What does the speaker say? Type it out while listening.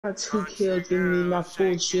got 2 kills, give me my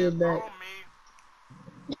full shield back.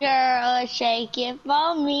 Girl, shake it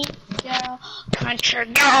for me, girl. Country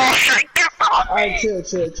girl, shake it for Alright, me.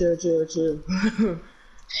 chill.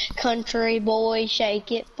 Country boy,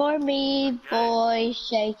 shake it for me, boy,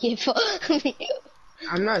 shake it for me.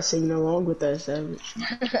 I'm not singing along with that, Savage.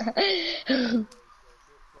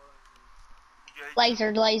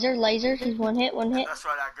 Laser. Just one hit. That's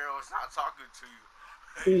why that girl was not talking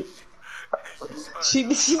to you. She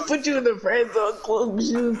put you in the friend zone club.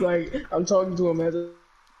 She was like, I'm talking to him as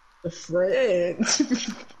a friend.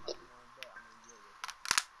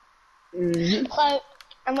 Chloe,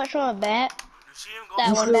 how much on a bet? You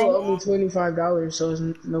That one still day. owe me $25, so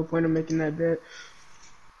there's no point in making that bet.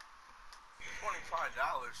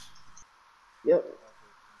 $25? Yep.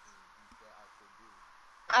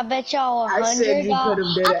 I bet y'all $100. I said you could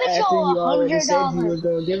have did it after you already said you were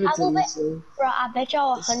gonna give it to me. So. Bro, I bet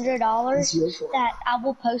y'all $100 It's your fault. that I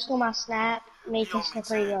will post on my Snap me kissing a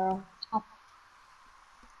pretty girl.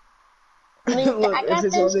 Look, if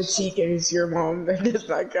it's on the cheek and it's your mom, that does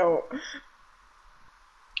not count.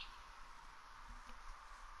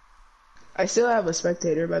 I still have a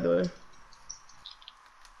spectator, by the way.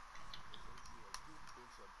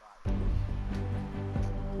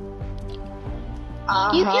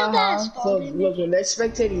 You killed that So look, when they're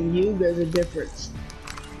spectating you, there's a difference.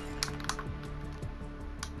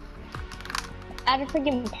 I had a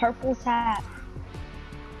freaking purple hat.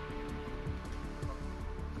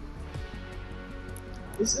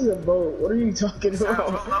 This is a boat. What are you talking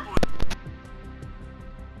about?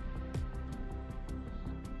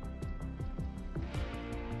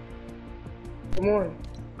 Come on.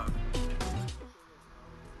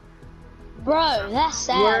 Bro, that's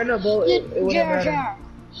sad. We're in a boat.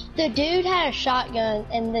 The dude had a shotgun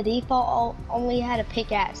and the default only had a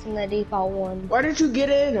pickaxe in the default one. Why didn't you get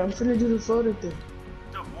in? I'm finna do the photo thing.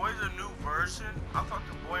 The boy's a new version? I thought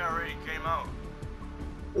the boy already came out.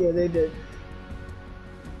 Yeah, they did.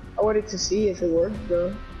 I wanted to see if it worked,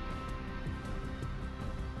 though.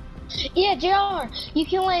 Yeah, JR, you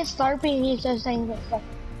can land Slurpee and use those things and stuff.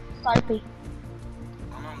 Slurpee.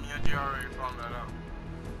 I know me and JR already found that out.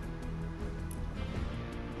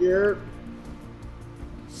 Yeah.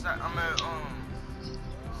 I'm at,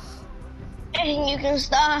 And you can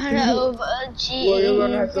start over, Jesus. Well, you're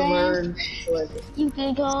gonna have to learn. Like, you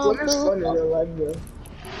can go it's fun in real life, though.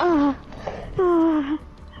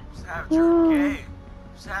 Savage, you're gay.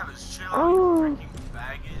 Savage, chill on you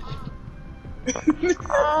freaking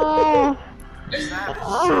faggot. Savage,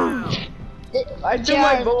 chill. I took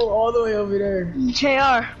my boat all the way over there.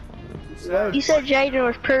 JR, What? you said Jaden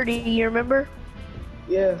was pretty, you remember?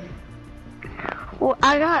 Yeah. Well,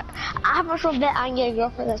 I have a bet I can get a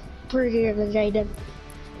girlfriend that's prettier than Jaden.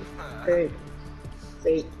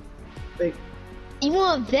 Fake. You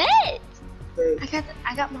want a bet? Fake.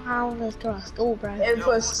 I got my eye on this girl at school, bro. And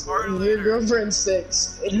plus, your girlfriend's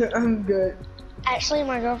 6. I'm good. Actually,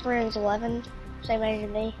 my girlfriend's 11, same age as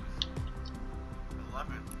me.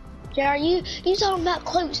 11. JR, you talking about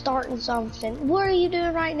Chloe starting something. What are you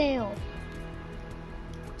doing right now?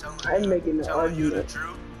 I'm making an telling you the argument.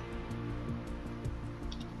 truth.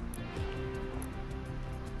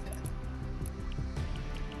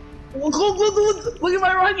 Look at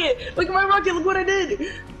my rocket! Look at my rocket! Look what I did!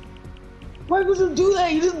 Why would you do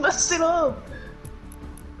that? You just messed it up!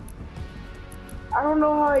 I don't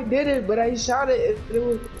know how I did it, but I shot it. It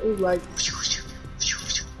was like...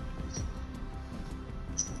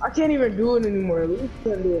 I can't even do it anymore. We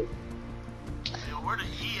can't do it. Yo, where the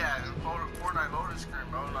E at in Fortnite loading screen,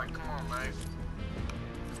 bro? Like, come on, man.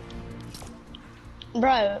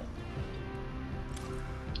 Bro.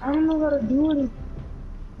 I don't know how to do it.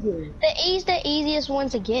 The E's the easiest one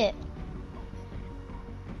to get.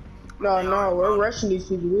 No, we're rushing these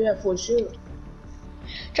people. We have 4 shield.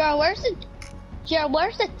 JR, where's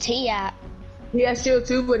the T at? He has shield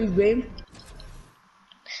too, but he's babe.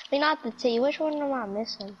 I mean, not the T. Which one am I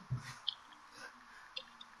missing?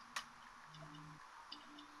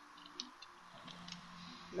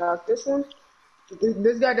 Nah, this one.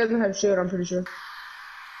 This guy doesn't have shield. I'm pretty sure.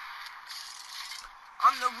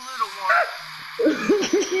 I'm the little one.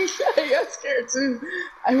 I got scared too.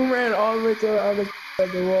 I ran all the way to the other side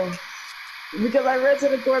of the wall. Because I ran to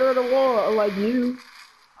the corner of the wall, unlike you.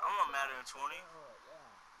 I'm not mad at 20.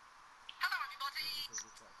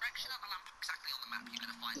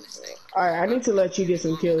 Alright, I need to let you get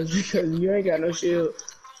some kills because you ain't got no shield.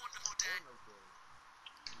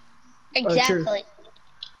 Exactly.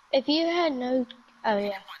 If you had no... Oh,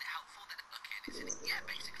 yeah.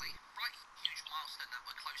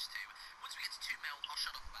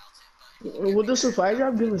 Will the supply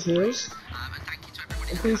drop give us heals?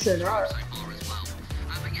 I'm pretty sure not.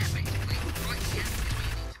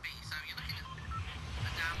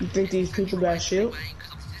 You think these people got shield?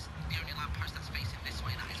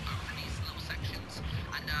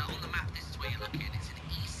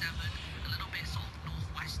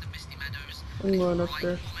 I'm going up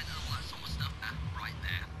there.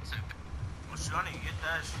 Well, Sonny, get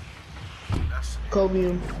that shit. That's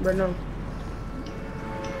Kobe, right now.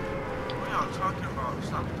 what y'all talking about?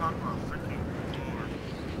 Stop talking about freaking more.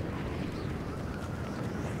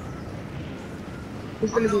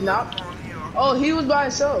 He's gonna be knocked. Oh, he was by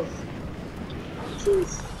himself.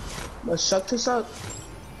 Jeez. But suck to suck.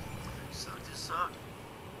 Suck to suck.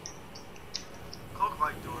 Coke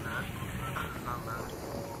like doing that. Not mad.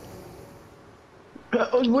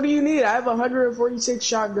 What do you need? I have a 146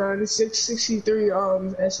 shotgun, 663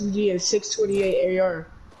 SMG, and 628 AR.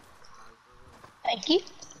 Thank you.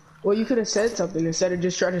 Well, you could have said something instead of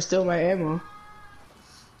just trying to steal my ammo.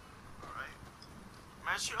 Alright.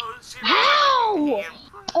 Man, she How?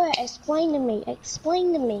 Alright, explain to me.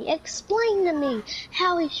 Explain to me. Explain to me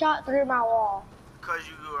how he shot through my wall. because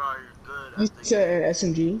you are good You at the said an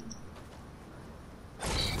SMG.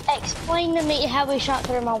 Explain to me how he shot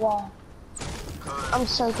through my wall. I'm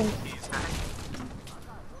so confused. he's hacking.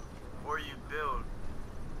 Or you build.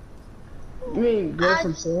 You mean go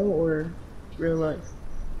from Sam or real life?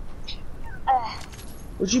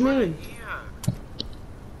 What you mean? Yeah.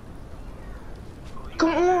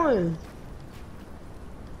 Come on!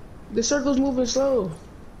 The circle's moving slow.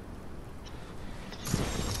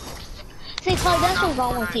 See, Chloe, that's what's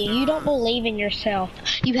wrong with you. You don't believe in yourself.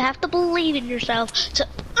 You have to believe in yourself to.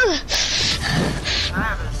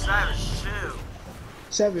 Savage, chill.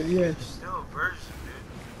 7, yeah. Still a virgin,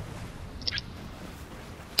 dude.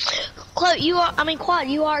 Chloe, you are. I mean, Quad,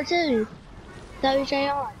 you are too.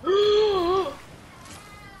 WJR.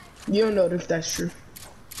 You don't know if that's true.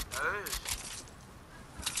 That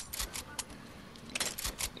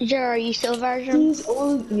is. Jer, are you still a virgin? He's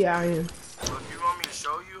old. Yeah, I am. Look, you want me to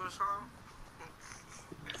show you or something?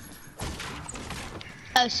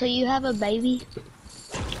 Oh, so you have a baby?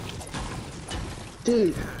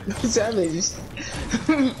 Dude, savage.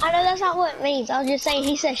 I know that's not what it means. I was just saying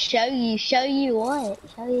he said show you. Show you what?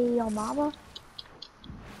 Show you your mama?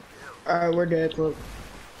 Alright, we're dead, look.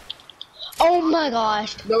 Oh my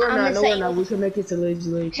gosh. No, we're I'm not. No, insane. we're not. We can make it to Lazy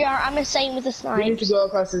Lake. Jer, I'm insane with the We need to snipes. go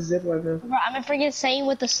across the zip line, though. Bro, I'm a freaking insane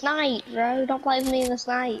with the snipe, bro. Don't play with me in the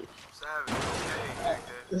snipe. Savage, okay.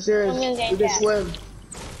 I'm serious. I'm gonna get We just that. swim.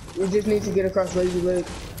 We just need to get across Lazy Lake.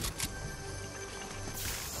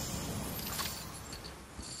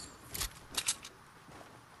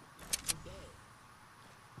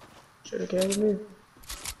 Should've came with me.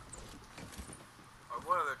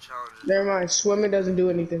 What other challenges? Never mind. Swimming doesn't do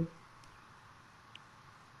anything.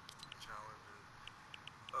 Challenges.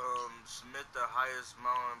 Submit the highest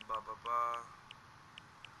mountain, blah blah blah.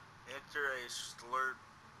 Enter a slurp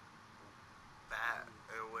bat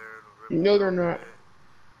and wear the rip. No, they're not. outfit.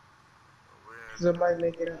 Somebody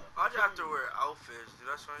make it up. Why'd you have to wear outfits, dude?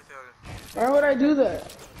 That's the only thing Why would I do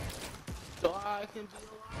that? So I can be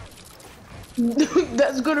alive.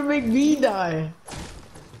 That's gonna make me die.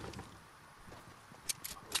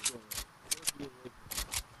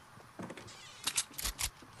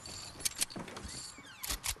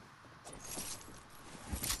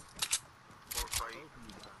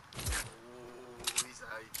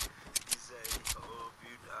 hope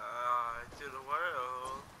you die to the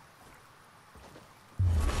world.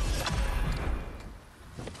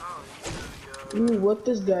 Hallelujah. What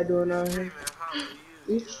this guy doing out here? Screaming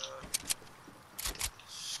hallelujah.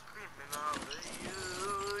 Screaming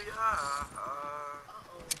hallelujah.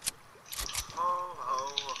 Ho, ho,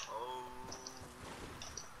 ho.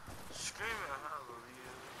 Screaming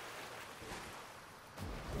hallelujah.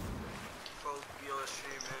 Folk you're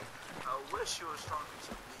screaming. I wish you was talking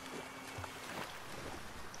to me.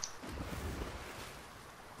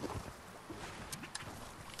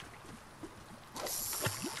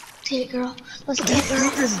 Let's get it, girl. Let's get it, You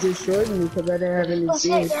girl. just destroyed me because I didn't have any Let's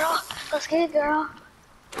get it, seeds. girl. Let's get it, girl.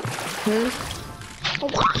 Hmm?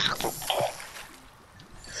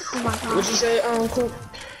 Oh my What god. you say, Cook?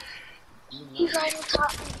 He's right on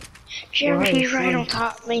top of me. Jeremy, Why? he's right on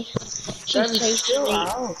top of me. He's That is chasing still me.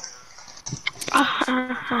 out.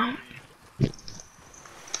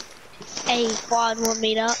 Hey, Quad, we'll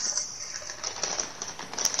meet up.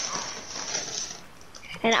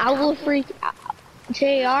 And I will freak out. JR?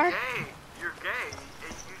 Gay. You're gay.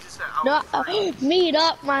 And you just said I No, was free. meet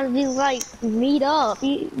up might be like, meet up.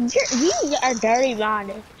 You are dirty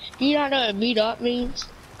minded. Do you not know what meet up means?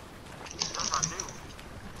 That's not new.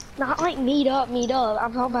 Not like meet up, meet up.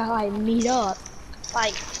 I'm talking about like meet up.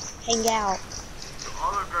 like hang out.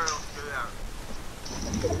 All the girls do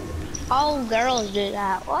that. All girls do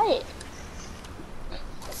that. What?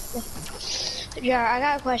 Jared, I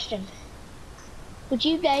got a question. Would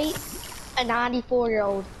you date a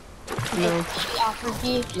 94-year-old No. if she offered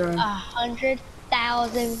you No.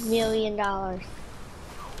 $100,000 million?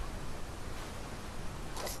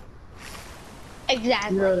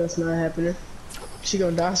 Exactly. No, that's not happening. She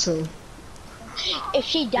gonna die soon. If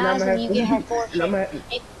she And I'm dies gonna and have you to, get her and fortune, I'm gonna,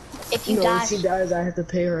 if you no, die if she dies, I have to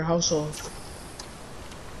pay her house off.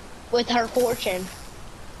 with her fortune,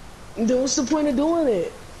 Then what's the point of doing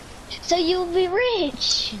it? so you'll be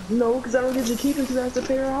rich. No, because I don't get to keep it because I have to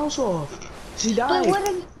pay her house off. She But died. what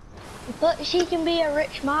if? But she can be a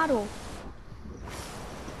rich model.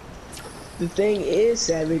 The thing is,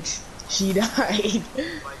 Savage, she died.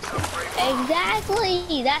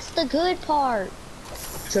 Exactly. That's the good part.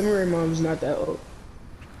 Samurai Mom's not that old.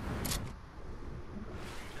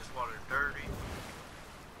 This water dirty.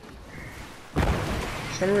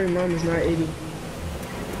 Samurai Mom is not 80.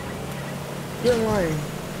 You're lying.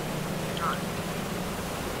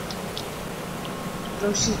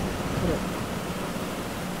 No, she. Hold up.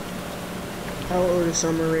 How old is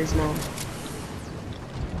Summer Ray's mom?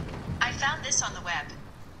 I found this on the web.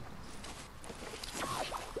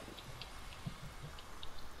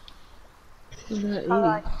 She's not 80.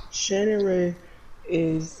 Alright. Shannon Ray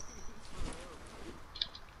is.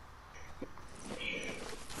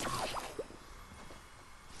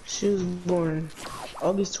 She was born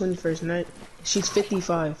August 21st night. She's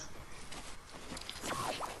 55.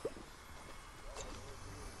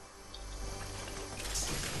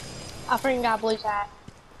 I freaking got blue hat.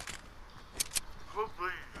 Who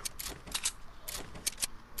believe you?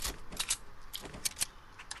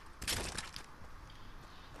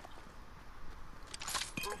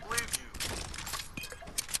 Who believes you?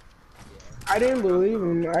 I didn't believe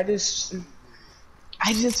him. I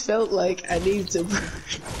just felt like I needed to.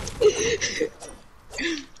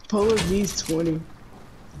 Polar B's 20. 20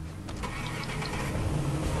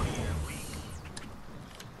 and weak.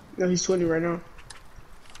 No, he's 20 right now.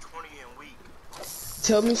 20 and weak.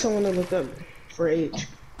 Tell me someone to look up for age.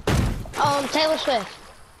 Taylor Swift.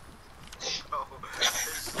 Oh,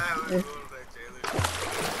 it's Tyler. Taylor.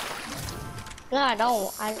 No, I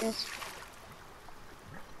don't. I just.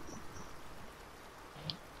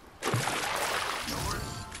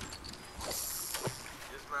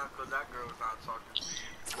 Just not because that girl's not talking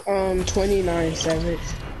to you. 29 Savage.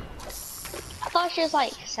 I thought she was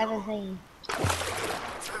like 17.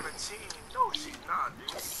 17? No, she's not, dude.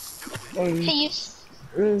 She's stupid.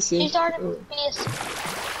 Let me see. She started to be a.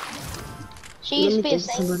 She Let used me to be a think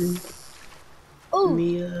singer. somebody. Ooh,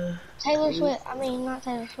 Mia. Taylor Swift. I mean, not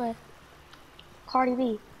Taylor Swift. Cardi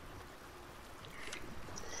B.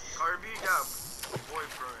 Cardi B got a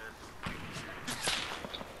boyfriend.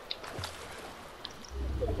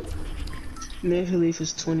 Mia Khalifa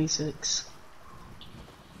is 26.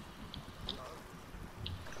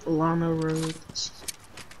 Lana Rhodes.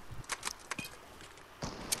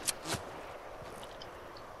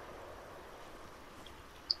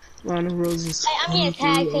 Lana Rhodes is Hey, I'm getting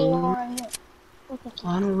tag 23. team on it.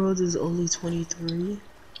 Lana Rhodes is only 23. Who is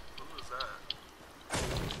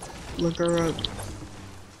that? Look her up.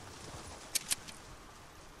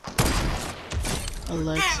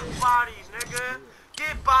 Alexa. Get body, nigga!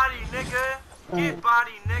 Get body, nigga! Get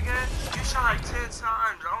body, nigga! You shot like 10 times.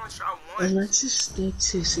 I only shot once. Alexis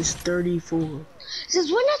Texas is 34.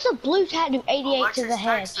 Since when does a blue tat do 88 to Alexis, the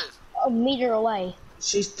head? Texas. A meter away.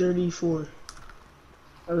 She's 34.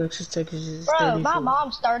 Alexis Texas is Bro, 34. my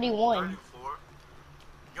mom's 31. 34.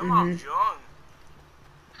 Your mom's young.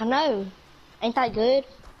 I know. Ain't that good?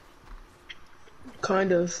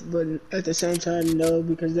 Kind of, but at the same time, no,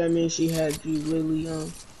 because that means she had you really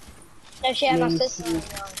young. No, she had my Maybe sister she- young.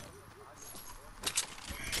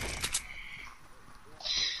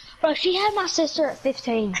 Bro, she had my sister at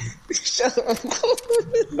 15. Shut up.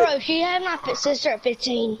 Bro, she had my sister at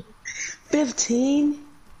 15. 15?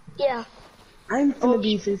 Yeah. I'm gonna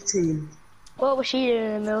be 15. What was she doing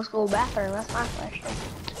in the middle school bathroom? That's my question.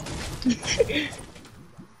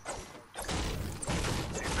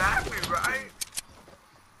 Exactly, right?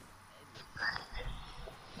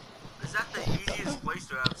 Is that the easiest place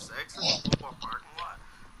to have sex in the football parking lot?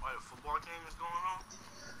 While the football game is going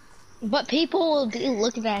on? But people will be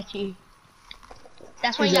looking at you.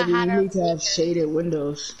 That's why you Exactly, gotta hide you her. need to have shaded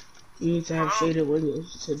windows. You need to have shaded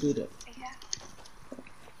windows to do that.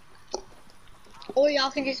 Or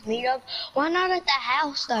y'all can just meet up. Why not at the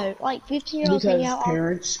house though? Like 15-year-olds hang Because out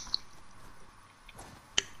parents,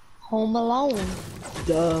 home alone.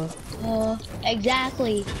 duh.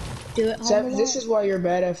 Exactly. Do it home Seven, alone. this is why you're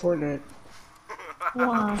bad at Fortnite.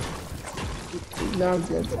 Why? No, I'm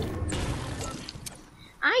good.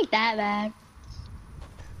 I ain't that bad.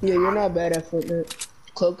 Yeah, you're not bad at Fortnite.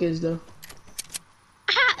 Cloak is though.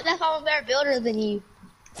 That's why I'm a better builder than you.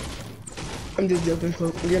 I'm just joking,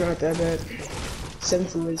 Cloak. You're not that bad.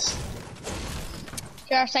 7th place.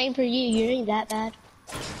 Sure, same for you. You ain't that bad.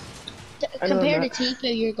 I know I'm Compared to not.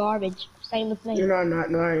 Tifu, you're garbage. Same with me. You're not, not.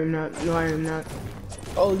 No, I am not. No, I am not.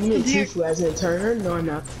 Oh, you mean Compared, Tifu as in Turner? No, I'm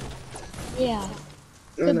not. yeah.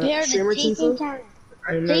 No, I'm not. Compared to Streamer Tifu Tifu? Turner.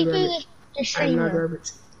 I am not Tifu garbage. the I am not streamer.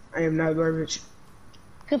 garbage. I am not garbage.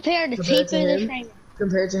 Compared to Compared to Tifu the him? streamer.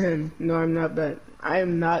 Compared to him. No, I'm not bad. I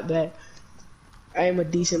am not bad. I am a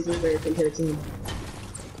decent player compared to him.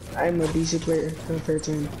 I am a decent player compared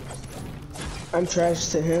to him. I'm trash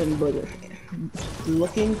to him, but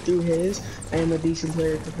looking through his, I am a decent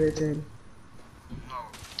player compared to him.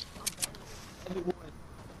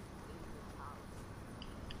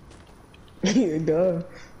 Duh.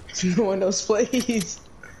 No one else plays.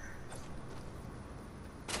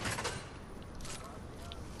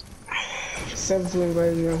 Seventh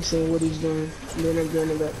invited me, I'm saying what he's doing. And then I'm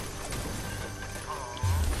doing that.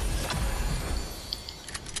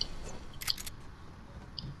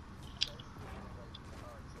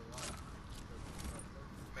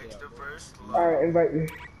 Makes the first love. Alright, invite me.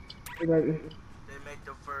 Invite me. They make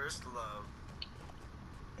the first love.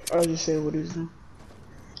 I was just saying what he's doing.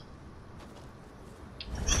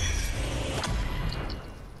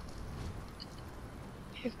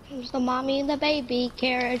 Here comes the mommy and the baby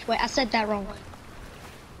carriage. Wait, I said that wrong.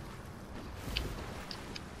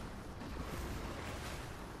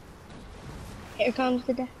 Here comes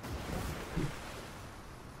the dad.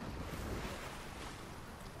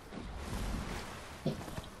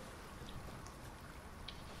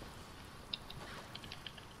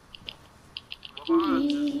 What about I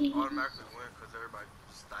just automatically win because everybody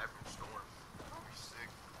just died from storm? That'd be sick.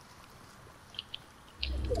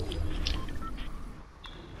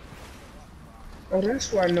 Oh,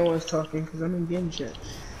 that's why no one's talking, because I'm in game chat.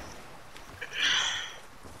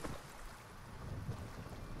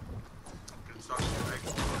 Can suck your egg.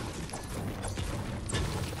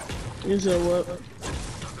 You said what?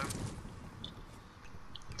 Nothing.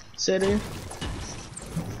 Say it again?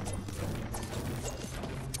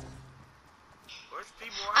 Where's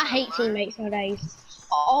people I at, hate man? teammates nowadays.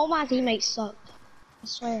 All my teammates suck. I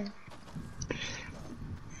swear.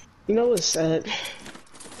 You know what's sad?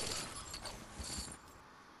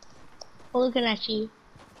 Looking at you.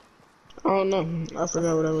 I don't know. I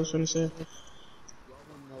forgot what I was trying to say.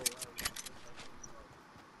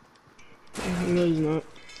 No, he's not.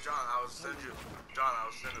 John, I will send you. John, I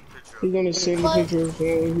will send a picture He's of. gonna send a What? picture of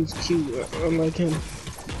someone who's cute, unlike him.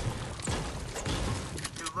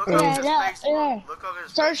 Dude, look Yeah, up his yeah, Facebook. yeah. Look up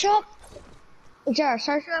his Search Facebook. up. Jared,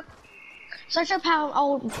 search up how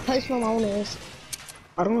old Post Malone is.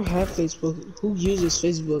 I don't have Facebook. Who uses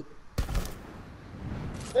Facebook?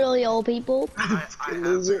 Really old people. I have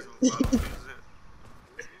Loser. Facebook, but I don't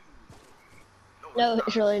use it. No, it's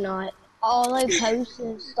it's not. really not. All they post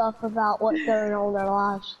is stuff about what's going on in their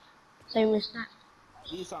lives. Same as that.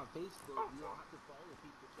 These on Facebook, you don't have to follow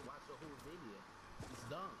people to watch the whole video. It's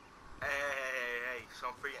dumb. Hey,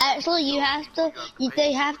 some free. Actually, you have to. got the They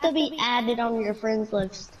page. have to be added on your friends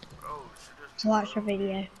list Bro, should to watch your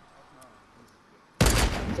video. No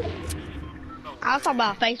I was talking way.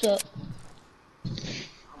 about Facebook.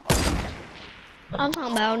 I'm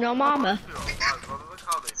talking about your mama. Feel alive, bro. Look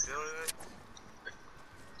how they build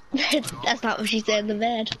it. That's not what she said in the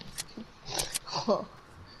bed.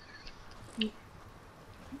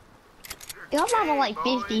 Your mama like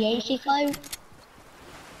 50, ain't she, Chloe?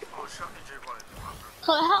 Oh, shut the drip on it.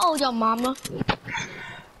 Chloe, how old your mama?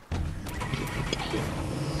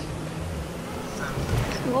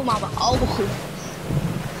 Your mama old.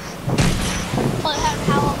 Chloe,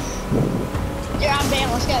 how old? Yeah, I'm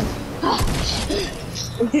down, let's go.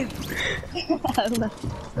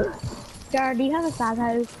 Jared, do you have a side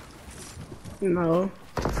hose? No.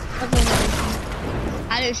 Okay,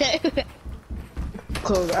 I do too.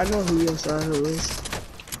 Cause I know who your side hoe is.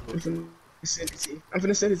 I'm finna send it to you. I'm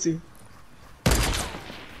finna send it to you.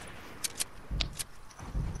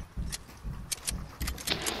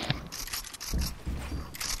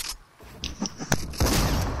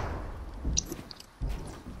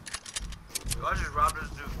 I just robbed this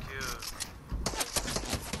dude, kid.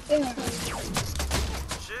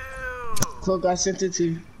 Chill. Cloak, I sent it to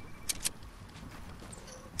you.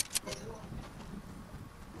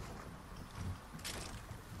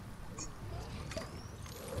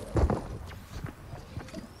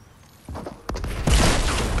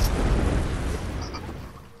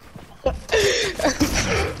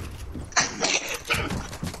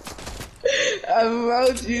 I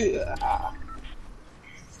found you.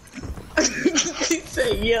 He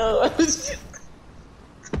said, yo.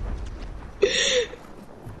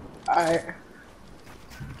 Alright.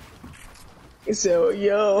 He said, well,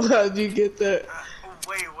 yo, how'd you get that?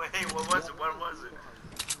 Wait, what was it? What was it?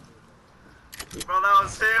 Bro, that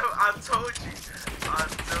was him. I told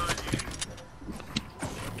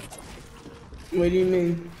you. What do you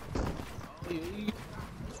mean?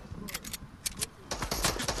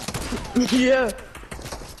 Yeah.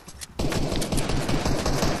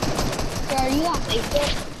 Are you on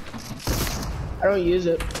Facebook? I don't use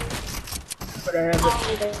it. But I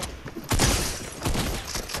have it.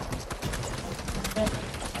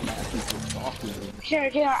 Sure, I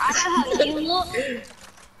know how you look.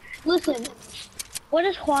 Listen, what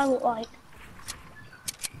does Quan look like?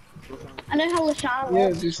 I know how LaShawn Yeah,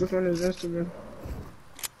 looks. just look on his Instagram.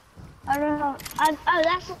 I don't know. Oh,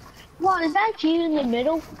 that's Quan. Is that you in the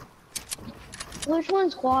middle? Which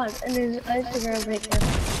one's Quan in his Instagram picture?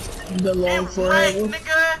 The long Get forehead. wrecked,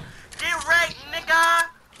 nigga. Get wrecked, nigga.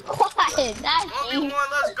 Quan, that's 1v1, you.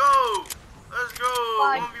 let's go. Let's go.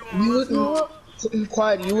 1v1, You let's go. wouldn't,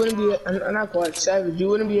 Quad, you wouldn't be, I'm not Quad, Savage, you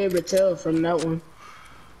wouldn't be able to tell from that one.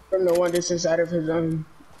 From the one that's inside of his, thingy.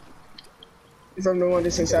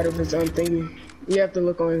 You have to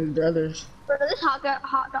look on his brothers. Bro, this hot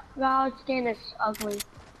dog stand is ugly.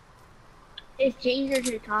 His jeans are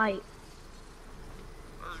too tight.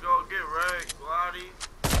 Let's go get wrecked, Lottie.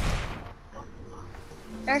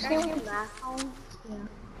 There's him with a mask on. Yeah.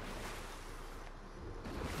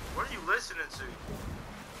 What are you listening to?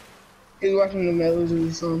 He's watching the melodies of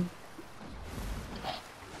the song.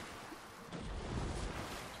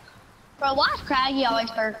 Bro, why is Craggy always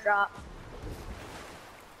first drop?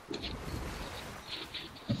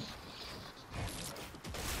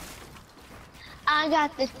 I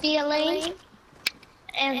got this feeling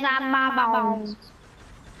inside my bones.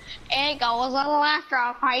 It goes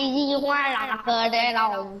electro crazy when I put it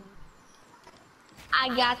on.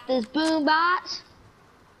 I got this boombox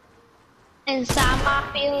inside my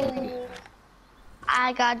feelings.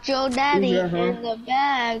 I got your daddy in the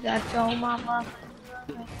bag. Got your mama.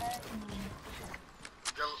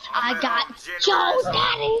 I got your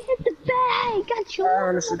daddy in the bag. Got your. I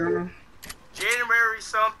honestly don't know. January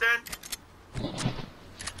something.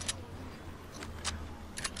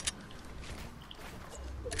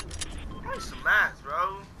 I need some mats,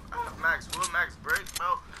 bro. I have max wood, max brick,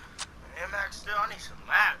 bro. And max still, I need some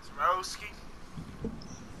mats, bro. Ski.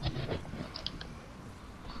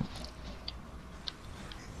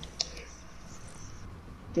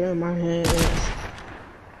 Damn, my head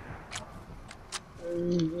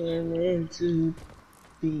is meant to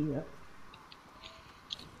be.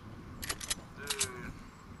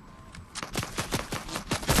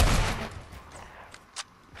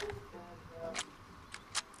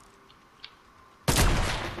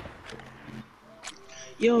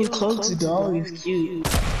 Yo, Cloak's dog is cute.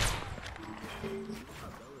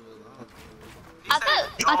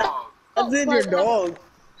 I That's your dog.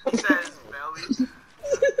 He said his belly.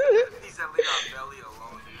 He said leave our belly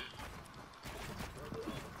alone,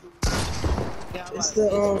 dude. It's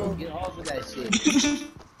the Get off of that shit.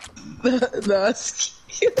 the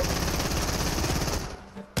husky.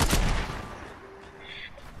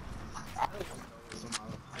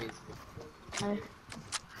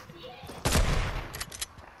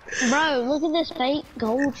 Bro, look at this fake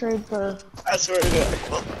gold trooper. I swear to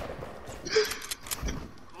God.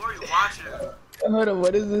 Who are you watching? Hold up,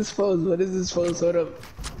 what is this pose? Hold up.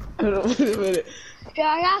 Hold up, wait a minute. Yeah,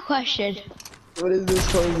 I got a question. What is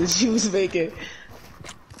this pose that she was making?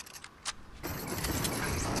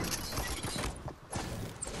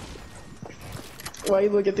 Why you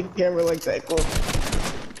look at the camera like that, Cole?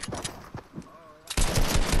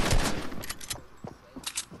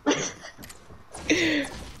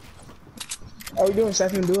 Are we doing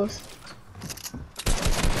second duels?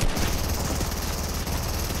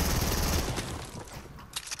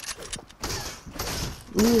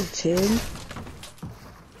 Ooh, 10.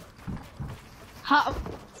 How?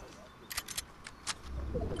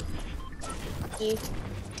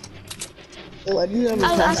 Oh, I do have a I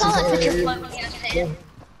saw that passive picture fire. floating yesterday.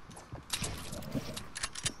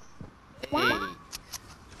 What?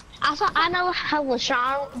 I know how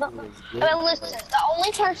LaShawn, but I mean, listen, the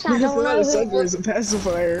only person I It's don't not know a who sucker, looks, it's a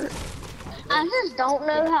pacifier. I just don't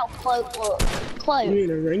know how Cloak looks. You Cloak,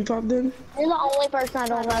 mean a ring pop then? you're the only person I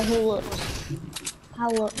don't know who looks. How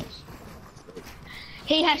looks.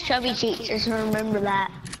 He has chubby cheeks, just remember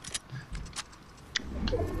that.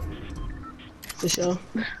 For sure.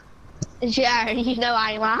 Yeah, you know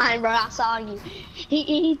I ain't lying, bro. I saw you.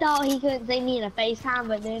 He thought he couldn't see me in a FaceTime,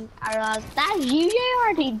 but then I realized that's you,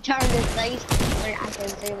 Jared. He turned his face where I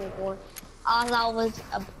couldn't see him anymore. All I saw was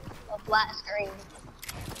a black screen.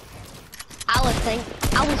 I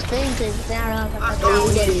was thinking. Now I Let's realized go.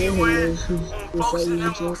 Everybody You in here win. knows who's On who's posting fighting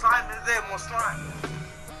them each on other. slime is them on slime.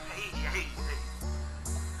 Hey, hey, hey.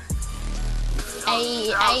 hey, That was one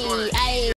hey, of the hey. easier